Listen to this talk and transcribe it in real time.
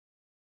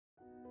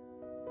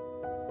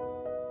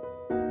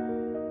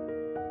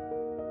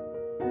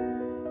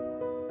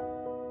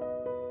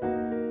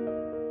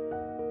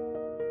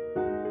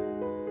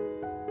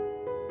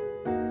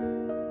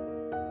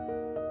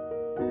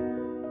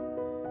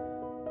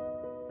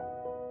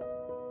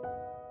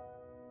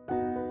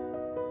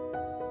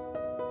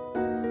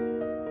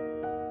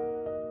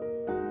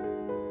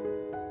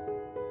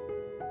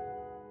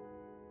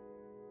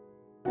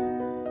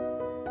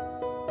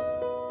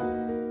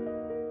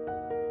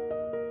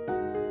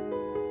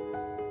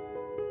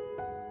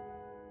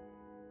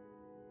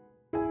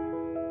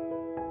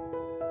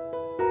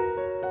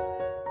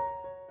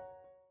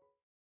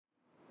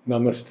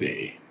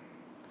Namaste,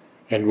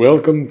 and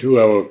welcome to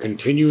our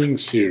continuing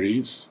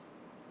series,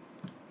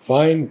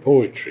 Fine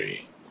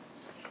Poetry.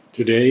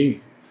 Today,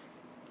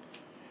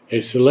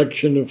 a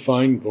selection of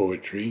fine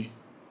poetry,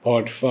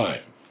 Part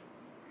 5.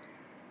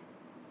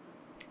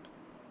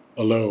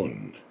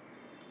 Alone,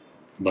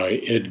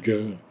 by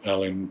Edgar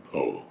Allan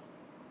Poe.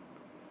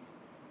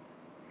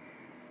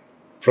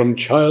 From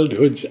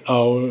childhood's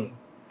hour,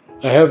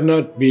 I have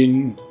not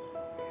been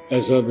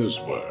as others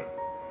were.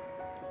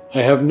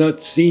 I have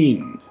not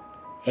seen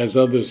as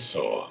others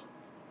saw.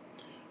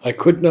 I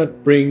could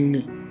not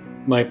bring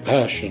my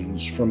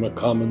passions from a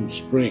common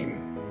spring.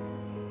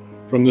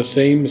 From the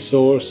same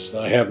source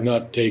I have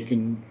not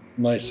taken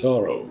my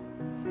sorrow.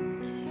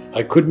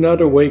 I could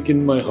not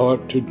awaken my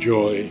heart to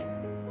joy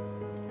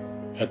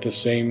at the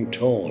same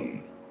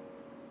tone.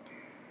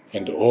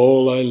 And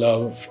all I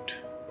loved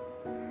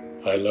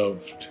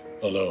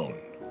alone.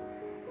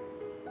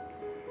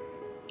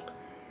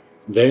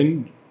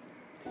 Then,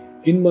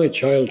 in my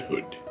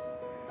childhood,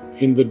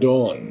 in the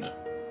dawn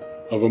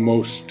of a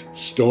most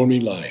stormy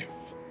life,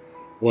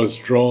 was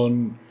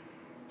drawn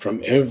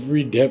from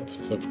every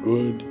depth of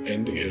good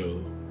and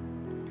ill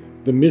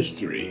the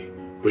mystery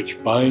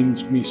which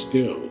binds me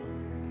still,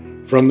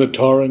 from the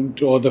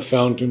torrent or the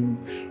fountain,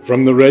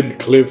 from the red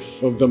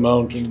cliff of the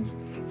mountain,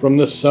 from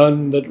the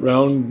sun that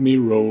round me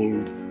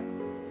rolled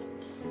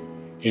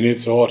in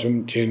its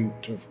autumn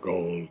tint of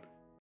gold,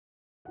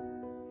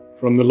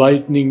 from the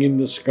lightning in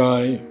the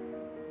sky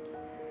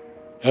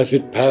as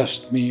it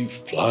passed me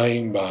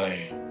flying by,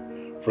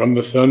 from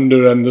the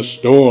thunder and the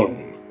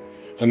storm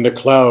and the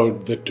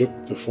cloud that took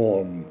the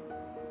form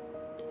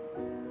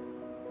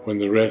when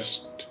the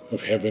rest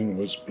of heaven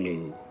was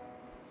blue,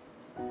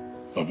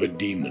 of a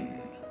demon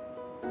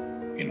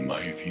in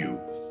my view.